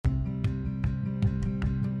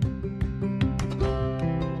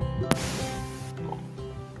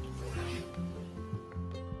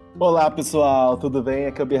Olá pessoal, tudo bem?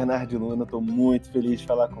 Aqui é o Bernardo Luna, estou muito feliz de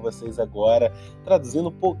falar com vocês agora, traduzindo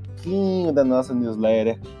um pouquinho da nossa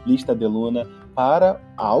newsletter Lista de Luna para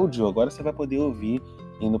áudio. Agora você vai poder ouvir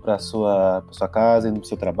indo para sua casa, indo para o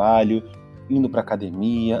seu trabalho, indo para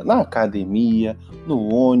academia, na academia,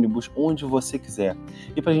 no ônibus, onde você quiser.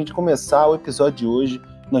 E para a gente começar o episódio de hoje,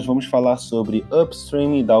 nós vamos falar sobre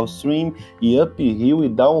upstream e downstream e uphill e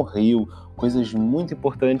downhill. Coisas muito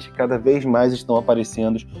importantes que cada vez mais estão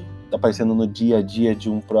aparecendo no dia a dia de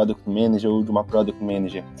um Product Manager ou de uma Product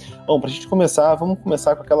Manager. Bom, para a gente começar, vamos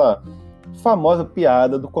começar com aquela famosa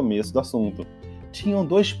piada do começo do assunto. Tinham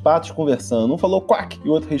dois patos conversando, um falou quack e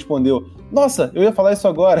o outro respondeu, nossa, eu ia falar isso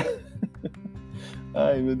agora.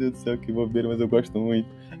 Ai, meu Deus do céu, que bobeira, mas eu gosto muito.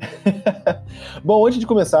 Bom, antes de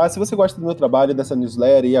começar, se você gosta do meu trabalho, dessa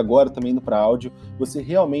newsletter e agora também indo para áudio, você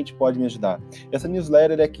realmente pode me ajudar. Essa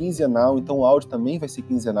newsletter é quinzenal, então o áudio também vai ser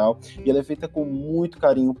quinzenal e ela é feita com muito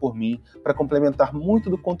carinho por mim para complementar muito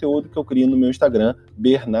do conteúdo que eu crio no meu Instagram,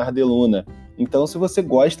 Bernardo Luna. Então, se você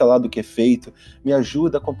gosta lá do que é feito, me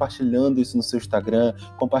ajuda compartilhando isso no seu Instagram,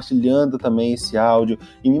 compartilhando também esse áudio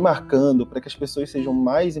e me marcando para que as pessoas sejam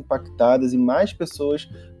mais impactadas e mais pessoas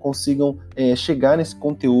consigam chegar nesse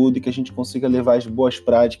conteúdo e que a gente consiga levar as boas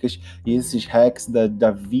práticas e esses hacks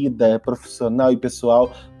da vida profissional e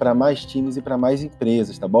pessoal para mais times e para mais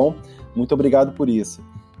empresas, tá bom? Muito obrigado por isso.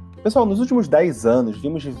 Pessoal, nos últimos 10 anos,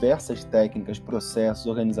 vimos diversas técnicas, processos,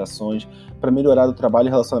 organizações para melhorar o trabalho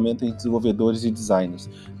e relacionamento entre desenvolvedores e designers,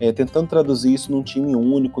 tentando traduzir isso num time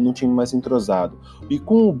único, num time mais entrosado. E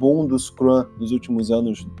com o boom do Scrum nos últimos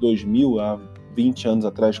anos 2000, há 20 anos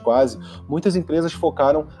atrás quase, muitas empresas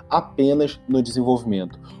focaram apenas no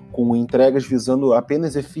desenvolvimento, com entregas visando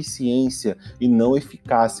apenas eficiência e não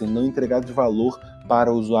eficácia, não entregar de valor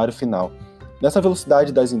para o usuário final. Nessa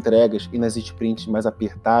velocidade das entregas e nas sprints mais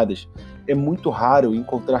apertadas, é muito raro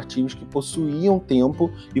encontrar times que possuíam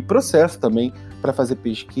tempo e processo também para fazer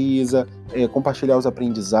pesquisa, compartilhar os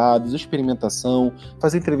aprendizados, experimentação,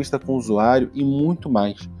 fazer entrevista com o usuário e muito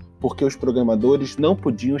mais, porque os programadores não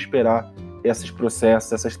podiam esperar esses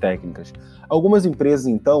processos, essas técnicas. Algumas empresas,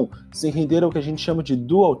 então, se renderam ao que a gente chama de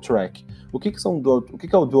dual track. O que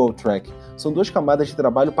é o dual track? São duas camadas de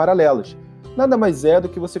trabalho paralelas. Nada mais é do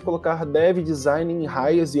que você colocar dev design em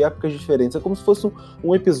raias e épocas diferentes. É como se fosse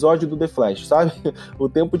um episódio do The Flash, sabe? O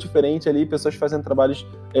tempo diferente ali, pessoas fazendo trabalhos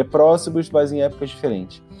próximos, mas em épocas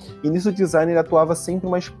diferentes. E nisso o designer atuava sempre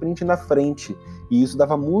uma sprint na frente. E isso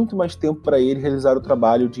dava muito mais tempo para ele realizar o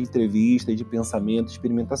trabalho de entrevista e de pensamento e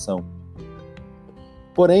experimentação.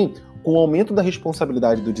 Porém, com o aumento da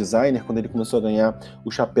responsabilidade do designer, quando ele começou a ganhar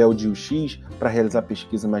o chapéu de UX para realizar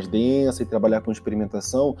pesquisa mais densa e trabalhar com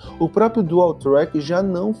experimentação, o próprio dual track já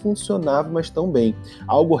não funcionava mais tão bem.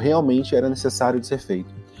 Algo realmente era necessário de ser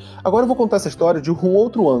feito. Agora eu vou contar essa história de um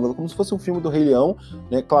outro ângulo, como se fosse um filme do Rei Leão,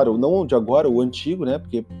 né? Claro, não de agora, o antigo, né?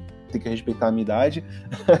 Porque tem que respeitar a minha idade,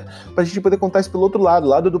 para a gente poder contar isso pelo outro lado,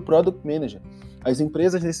 lado do Product Manager. As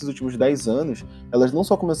empresas nesses últimos 10 anos, elas não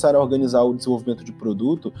só começaram a organizar o desenvolvimento de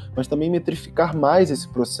produto, mas também metrificar mais esse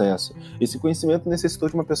processo. Esse conhecimento necessitou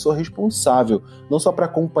de uma pessoa responsável, não só para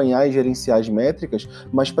acompanhar e gerenciar as métricas,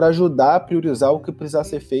 mas para ajudar a priorizar o que precisar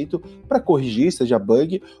ser feito para corrigir, seja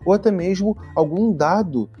bug, ou até mesmo algum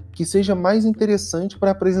dado que seja mais interessante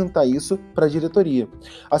para apresentar isso para a diretoria.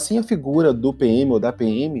 Assim, a figura do PM ou da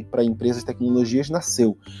PM para empresas de tecnologias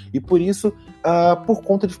nasceu. E por isso, por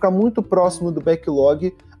conta de ficar muito próximo do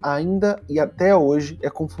backlog, ainda e até hoje é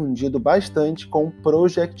confundido bastante com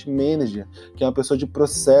Project Manager, que é uma pessoa de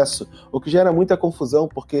processo, o que gera muita confusão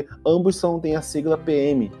porque ambos têm a sigla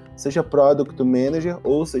PM, seja Product Manager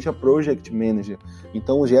ou seja Project Manager.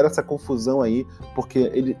 Então gera essa confusão aí,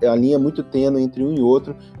 porque a linha é muito tênue entre um e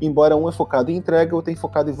outro, embora um é focado em entrega e outro é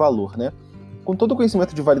focado em valor, né? Com todo o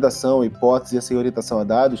conhecimento de validação, hipótese e essa orientação a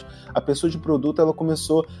dados, a pessoa de produto ela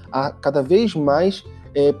começou a cada vez mais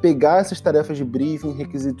pegar essas tarefas de briefing,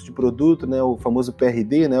 requisitos de produto, né, o famoso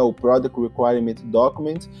PRD, né, o Product Requirement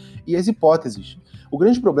Document, e as hipóteses. O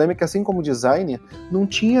grande problema é que, assim como designer, não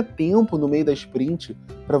tinha tempo no meio da sprint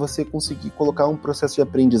para você conseguir colocar um processo de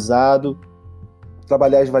aprendizado,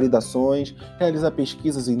 trabalhar as validações, realizar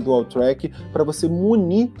pesquisas em dual track, para você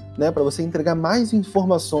munir, né, para você entregar mais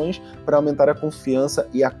informações para aumentar a confiança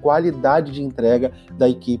e a qualidade de entrega da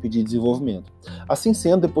equipe de desenvolvimento. Assim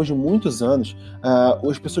sendo, depois de muitos anos,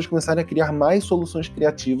 as pessoas começaram a criar mais soluções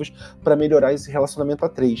criativas para melhorar esse relacionamento a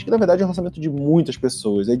três, que na verdade é um relacionamento de muitas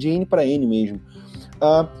pessoas, é de N para N mesmo.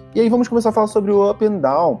 E aí vamos começar a falar sobre o up and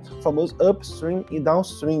down, o famoso upstream e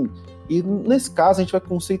downstream. E nesse caso a gente vai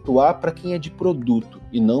conceituar para quem é de produto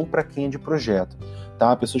e não para quem é de projeto,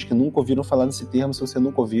 tá? Pessoas que nunca ouviram falar nesse termo, se você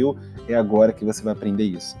nunca ouviu, é agora que você vai aprender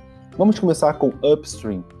isso. Vamos começar com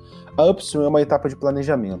upstream. A upstream é uma etapa de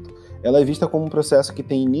planejamento. Ela é vista como um processo que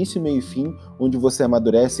tem início, meio e fim, onde você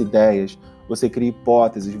amadurece ideias, você cria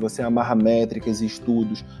hipóteses, você amarra métricas e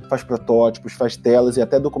estudos, faz protótipos, faz telas e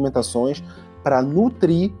até documentações para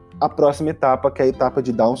nutrir a próxima etapa, que é a etapa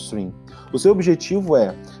de downstream. O seu objetivo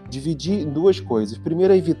é dividir em duas coisas.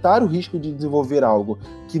 Primeiro, é evitar o risco de desenvolver algo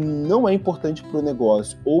que não é importante para o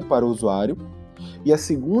negócio ou para o usuário. E a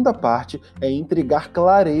segunda parte é entregar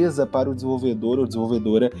clareza para o desenvolvedor ou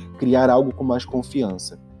desenvolvedora criar algo com mais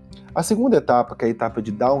confiança. A segunda etapa, que é a etapa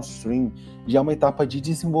de downstream, já é uma etapa de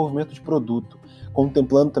desenvolvimento de produto,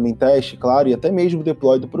 contemplando também teste, claro, e até mesmo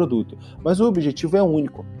deploy do produto. Mas o objetivo é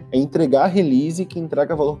único, é entregar a release que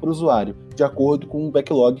entrega valor para o usuário, de acordo com o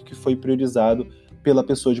backlog que foi priorizado pela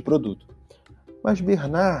pessoa de produto. Mas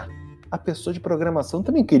Bernard, a pessoa de programação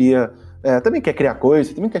também também quer criar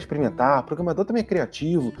coisa, também quer experimentar, o programador também é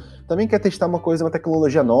criativo, também quer testar uma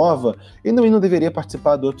tecnologia nova, e não deveria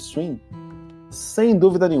participar do upstream? Sem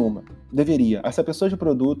dúvida nenhuma, deveria. Essa pessoa de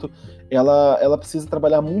produto, ela precisa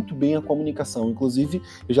trabalhar muito bem a comunicação. Inclusive,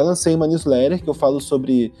 eu já lancei uma newsletter que eu falo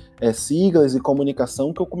sobre siglas e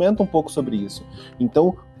comunicação, que eu comento um pouco sobre isso.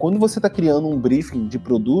 Então, quando você está criando um briefing de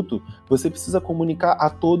produto, você precisa comunicar a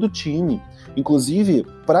todo o time. Inclusive,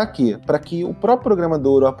 para quê? Para que o próprio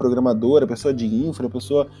programador ou a programadora, a pessoa de infra, a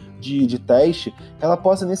pessoa de teste, ela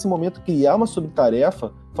possa, nesse momento, criar uma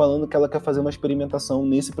subtarefa falando que ela quer fazer uma experimentação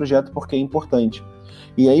nesse projeto porque é importante.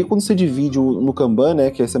 E aí, quando você divide no Kanban,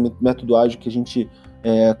 né, que é esse método ágil que a gente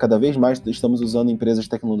cada vez mais estamos usando em empresas de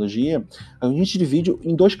tecnologia, a gente divide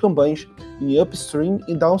em 2 Kanbans, em upstream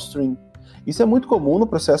e downstream. Isso é muito comum no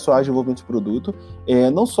processo ágil de desenvolvimento de produto,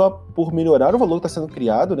 não só por melhorar o valor que está sendo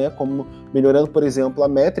criado, né, como melhorando, por exemplo, a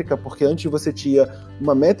métrica, porque antes você tinha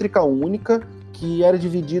uma métrica única que era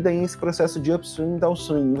dividida em esse processo de upstream e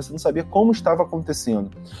downstream, você não sabia como estava acontecendo.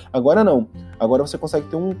 Agora não, agora você consegue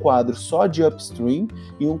ter um quadro só de upstream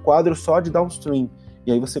e um quadro só de downstream,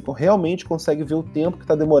 e aí você realmente consegue ver o tempo que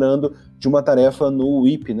está demorando de uma tarefa no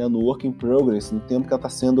WIP, né, no Work in Progress, no tempo que ela está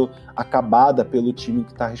sendo acabada pelo time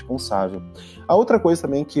que está responsável. A outra coisa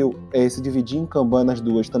também que se dividir em Kanban nas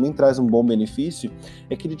duas também traz um bom benefício,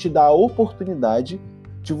 é que ele te dá a oportunidade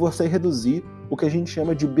de você reduzir o que a gente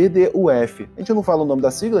chama de BDUF. A gente não fala o nome da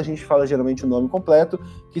sigla, a gente fala geralmente o nome completo,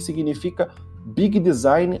 que significa Big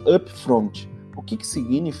Design Upfront. O que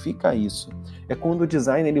significa isso? É quando o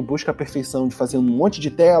design ele busca a perfeição de fazer um monte de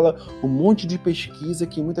tela, um monte de pesquisa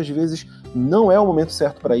que muitas vezes não é o momento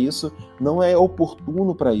certo para isso, não é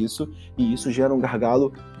oportuno para isso, e isso gera um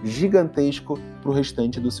gargalo gigantesco para o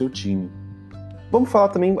restante do seu time. Vamos falar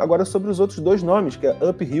também agora sobre os outros 2 nomes, que é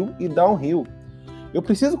Uphill e Downhill. Eu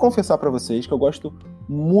preciso confessar para vocês que eu gosto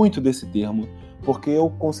muito desse termo, porque o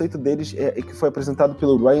conceito deles que foi apresentado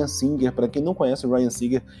pelo Ryan Singer. Para quem não conhece o Ryan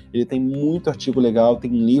Singer, ele tem muito artigo legal, tem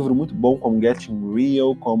um livro muito bom como Getting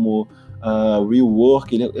Real, como Real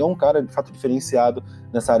Work. Ele é um cara de fato diferenciado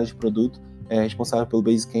nessa área de produto, responsável pelo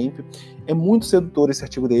Basecamp. É muito sedutor esse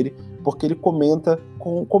artigo dele, porque ele comenta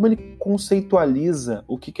como ele conceitualiza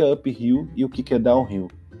o que é uphill e o que é downhill.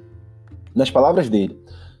 Nas palavras dele,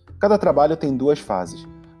 cada trabalho tem 2 fases.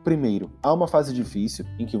 Primeiro, há uma fase difícil,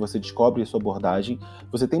 em que você descobre a sua abordagem,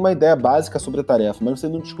 você tem uma ideia básica sobre a tarefa, mas você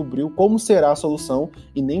não descobriu como será a solução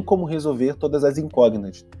e nem como resolver todas as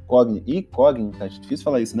incógnitas. Incógnitas, difícil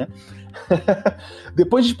falar isso, né?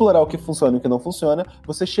 Depois de explorar o que funciona e o que não funciona,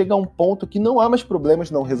 você chega a um ponto que não há mais problemas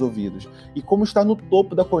não resolvidos. E como está no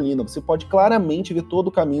topo da colina, você pode claramente ver todo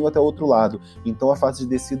o caminho até o outro lado. Então a fase de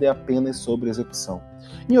descida é apenas sobre execução.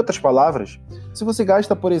 Em outras palavras, se você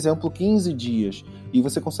gasta, por exemplo, 15 dias e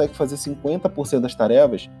você consegue fazer 50% das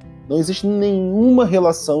tarefas, não existe nenhuma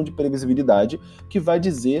relação de previsibilidade que vai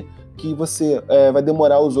dizer que você vai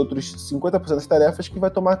demorar os outros 50% das tarefas que vai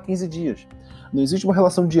tomar 15 dias. Não existe uma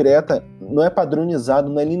relação direta, não é padronizado,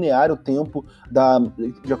 não é linear o tempo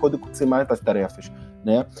de acordo com o que você marca as tarefas,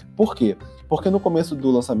 né? Por quê? Porque no começo do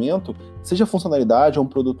lançamento, seja funcionalidade ou um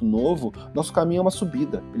produto novo, nosso caminho é uma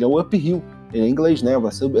subida, ele é o uphill, ele é em inglês, né?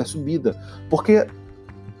 É subida, porque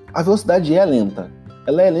a velocidade é lenta.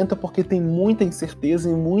 Ela é lenta porque tem muita incerteza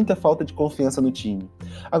e muita falta de confiança no time.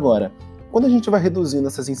 Agora, quando a gente vai reduzindo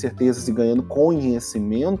essas incertezas e ganhando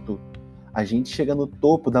conhecimento, a gente chega no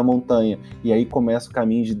topo da montanha e aí começa o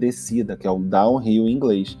caminho de descida, que é o downhill em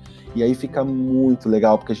inglês. E aí fica muito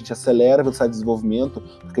legal, porque a gente acelera a velocidade de desenvolvimento,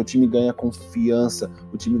 porque o time ganha confiança,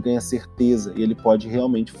 o time ganha certeza e ele pode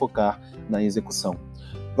realmente focar na execução.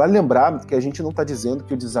 Vale lembrar que a gente não está dizendo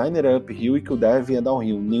que o designer é uphill e que o dev é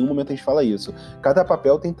downhill. Em nenhum momento a gente fala isso. Cada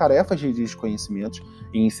papel tem tarefas de desconhecimentos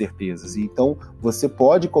e incertezas. Então, você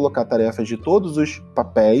pode colocar tarefas de todos os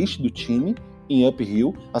papéis do time em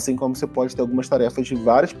uphill, assim como você pode ter algumas tarefas de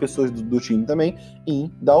várias pessoas do time também em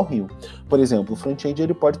downhill. Por exemplo, o front-end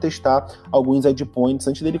ele pode testar alguns endpoints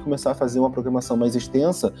antes dele começar a fazer uma programação mais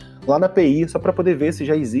extensa lá na API, só para poder ver se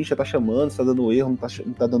já existe, já está chamando, se está dando erro, não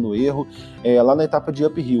está dando erro, lá na etapa de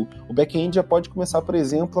uphill. O back-end já pode começar, por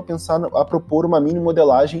exemplo, a propor uma mini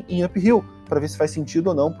modelagem em uphill, para ver se faz sentido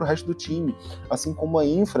ou não para o resto do time. Assim como a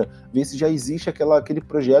infra, ver se já existe aquele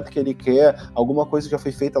projeto que ele quer, alguma coisa que já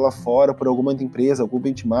foi feita lá fora por alguma empresa, algum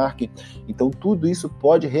benchmark. Então tudo isso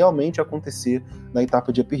pode realmente acontecer na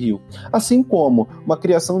etapa de uphill. Assim como uma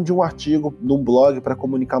criação de um artigo num blog para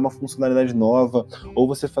comunicar uma funcionalidade nova, ou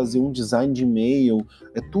você fazer um design de e-mail,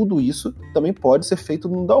 tudo isso também pode ser feito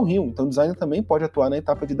no downhill. Então o designer também pode atuar na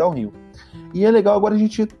etapa de downhill. E é legal agora a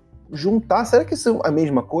gente juntar, será que isso é a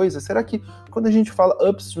mesma coisa? Será que quando a gente fala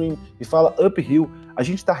upstream e fala uphill, a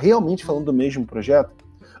gente está realmente falando do mesmo projeto?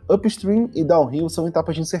 Upstream e downhill são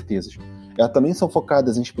etapas de incertezas. Elas também são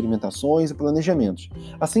focadas em experimentações e planejamentos.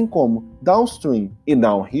 Assim como downstream e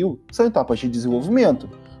downhill são etapas de desenvolvimento,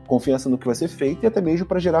 confiança no que vai ser feito e até mesmo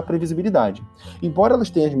para gerar previsibilidade. Embora elas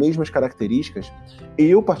tenham as mesmas características,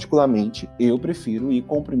 eu particularmente, prefiro ir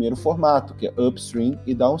com o primeiro formato, que é upstream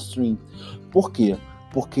e downstream. Por quê?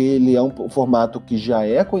 Porque ele é um formato que já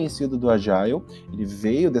é conhecido do Agile, ele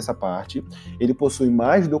veio dessa parte, ele possui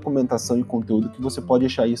mais documentação e conteúdo que você pode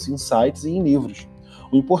achar isso em sites e em livros.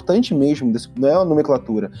 O importante mesmo, não é a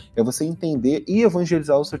nomenclatura, é você entender e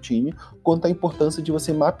evangelizar o seu time quanto à importância de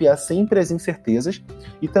você mapear sempre as incertezas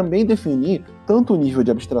e também definir tanto o nível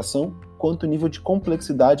de abstração quanto o nível de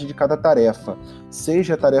complexidade de cada tarefa,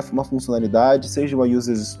 seja a tarefa uma funcionalidade, seja uma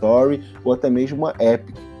user story ou até mesmo uma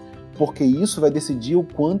epic. Porque isso vai decidir o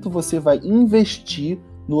quanto você vai investir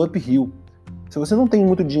no uphill. Se você não tem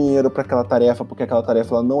muito dinheiro para aquela tarefa, porque aquela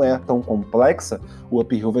tarefa ela não é tão complexa, o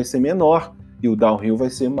uphill vai ser menor e o downhill vai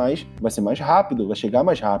ser mais rápido, vai chegar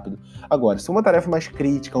mais rápido. Agora, se é uma tarefa mais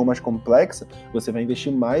crítica ou mais complexa, você vai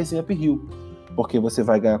investir mais em uphill, porque você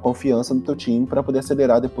vai ganhar confiança no teu time para poder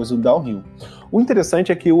acelerar depois o downhill. O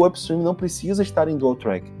interessante é que o upstream não precisa estar em dual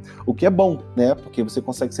track, o que é bom, né? Porque você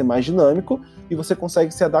consegue ser mais dinâmico e você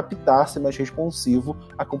consegue se adaptar, ser mais responsivo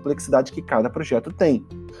à complexidade que cada projeto tem.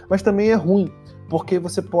 Mas também é ruim, porque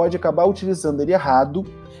você pode acabar utilizando ele errado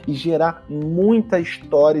e gerar muita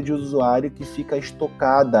história de usuário que fica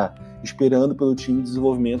estocada, esperando pelo time de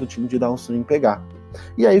desenvolvimento, o time de downstream pegar.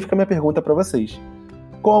 E aí fica a minha pergunta para vocês.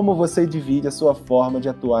 Como você divide a sua forma de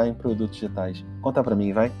atuar em produtos digitais? Conta pra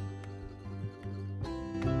mim, vai.